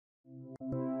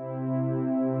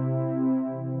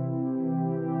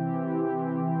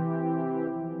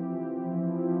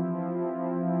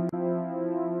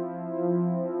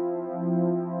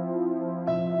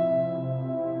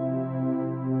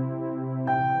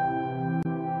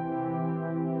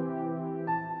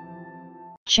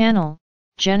Channel,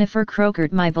 Jennifer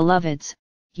Crockert. My beloveds,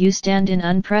 you stand in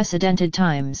unprecedented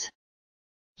times.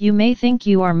 You may think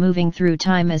you are moving through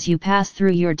time as you pass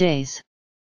through your days.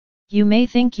 You may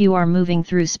think you are moving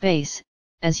through space,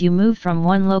 as you move from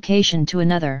one location to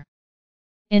another.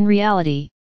 In reality,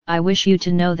 I wish you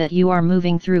to know that you are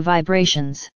moving through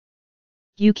vibrations.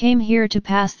 You came here to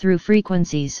pass through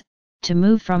frequencies, to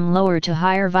move from lower to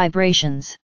higher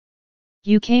vibrations.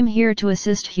 You came here to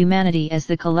assist humanity as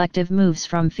the collective moves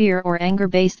from fear or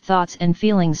anger-based thoughts and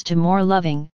feelings to more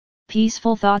loving,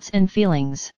 peaceful thoughts and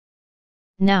feelings.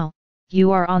 Now, you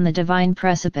are on the divine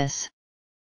precipice.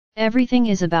 Everything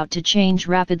is about to change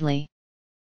rapidly.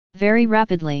 Very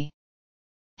rapidly.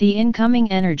 The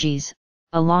incoming energies,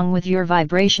 along with your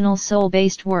vibrational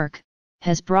soul-based work,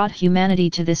 has brought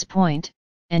humanity to this point,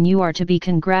 and you are to be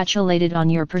congratulated on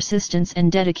your persistence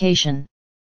and dedication.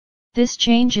 This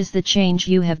change is the change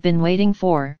you have been waiting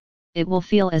for. It will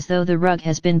feel as though the rug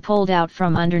has been pulled out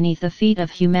from underneath the feet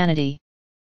of humanity.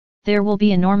 There will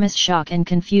be enormous shock and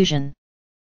confusion.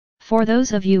 For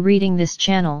those of you reading this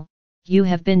channel, you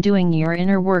have been doing your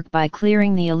inner work by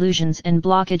clearing the illusions and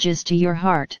blockages to your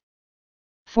heart.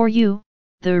 For you,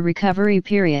 the recovery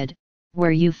period,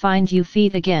 where you find your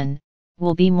feet again,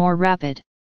 will be more rapid.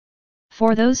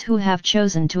 For those who have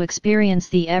chosen to experience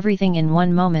the everything in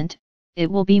one moment, it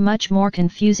will be much more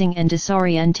confusing and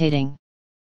disorientating.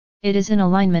 It is in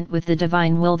alignment with the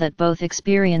divine will that both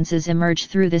experiences emerge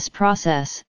through this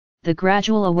process, the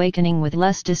gradual awakening with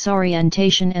less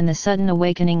disorientation and the sudden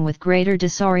awakening with greater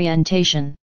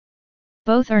disorientation.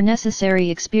 Both are necessary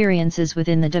experiences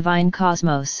within the divine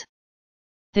cosmos.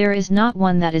 There is not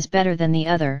one that is better than the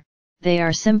other, they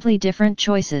are simply different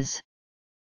choices.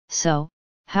 So,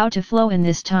 how to flow in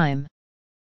this time?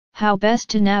 How best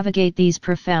to navigate these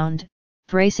profound,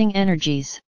 bracing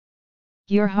energies?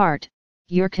 Your heart,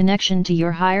 your connection to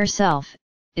your higher self,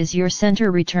 is your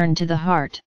center. Return to the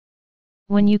heart.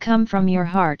 When you come from your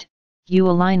heart, you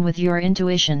align with your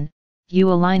intuition,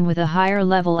 you align with a higher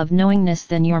level of knowingness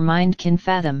than your mind can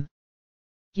fathom.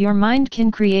 Your mind can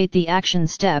create the action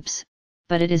steps,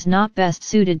 but it is not best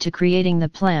suited to creating the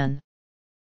plan.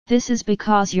 This is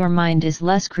because your mind is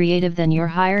less creative than your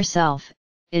higher self,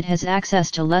 it has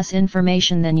access to less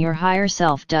information than your higher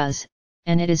self does,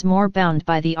 and it is more bound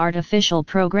by the artificial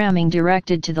programming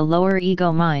directed to the lower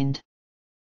ego mind.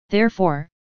 Therefore,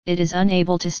 it is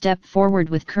unable to step forward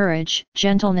with courage,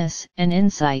 gentleness, and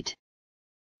insight.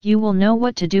 You will know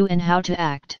what to do and how to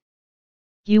act.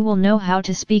 You will know how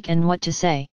to speak and what to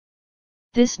say.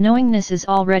 This knowingness is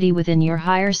already within your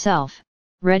higher self,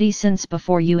 ready since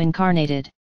before you incarnated.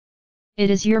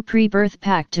 It is your pre-birth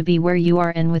pact to be where you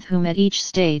are and with whom at each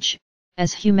stage,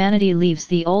 as humanity leaves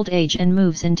the old age and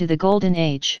moves into the golden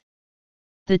age.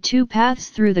 The two paths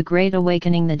through the Great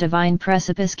Awakening, the divine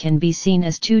precipice, can be seen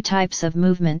as two types of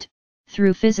movement,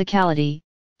 through physicality,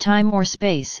 time or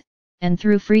space, and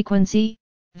through frequency,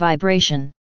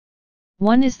 vibration.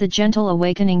 One is the gentle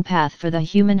awakening path for the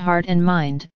human heart and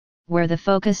mind, where the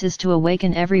focus is to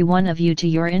awaken every one of you to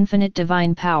your infinite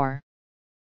divine power.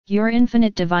 Your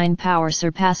infinite divine power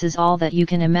surpasses all that you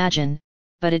can imagine,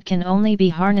 but it can only be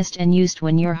harnessed and used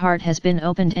when your heart has been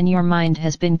opened and your mind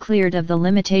has been cleared of the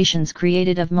limitations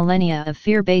created of millennia of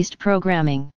fear-based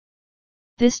programming.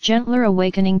 This gentler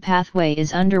awakening pathway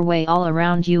is underway all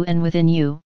around you and within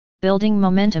you, building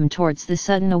momentum towards the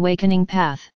sudden awakening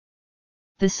path.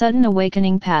 The sudden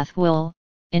awakening path will,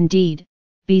 indeed,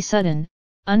 be sudden,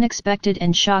 unexpected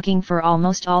and shocking for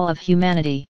almost all of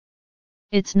humanity.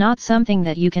 It's not something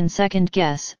that you can second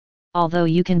guess, although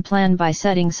you can plan by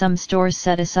setting some stores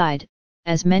set aside,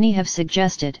 as many have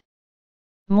suggested.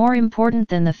 More important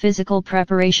than the physical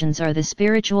preparations are the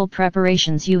spiritual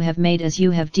preparations you have made as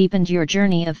you have deepened your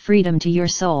journey of freedom to your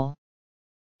soul.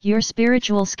 Your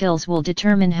spiritual skills will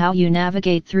determine how you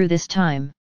navigate through this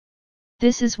time.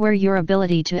 This is where your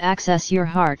ability to access your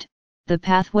heart, the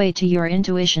pathway to your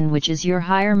intuition, which is your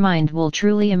higher mind, will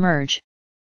truly emerge.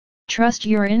 Trust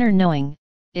your inner knowing.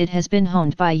 It has been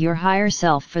honed by your higher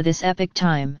self for this epic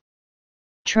time.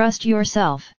 Trust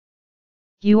yourself.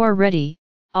 You are ready,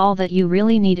 all that you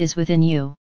really need is within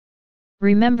you.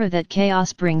 Remember that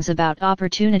chaos brings about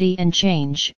opportunity and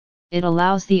change, it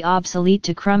allows the obsolete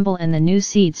to crumble and the new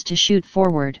seeds to shoot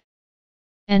forward.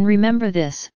 And remember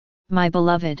this, my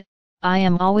beloved, I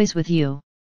am always with you.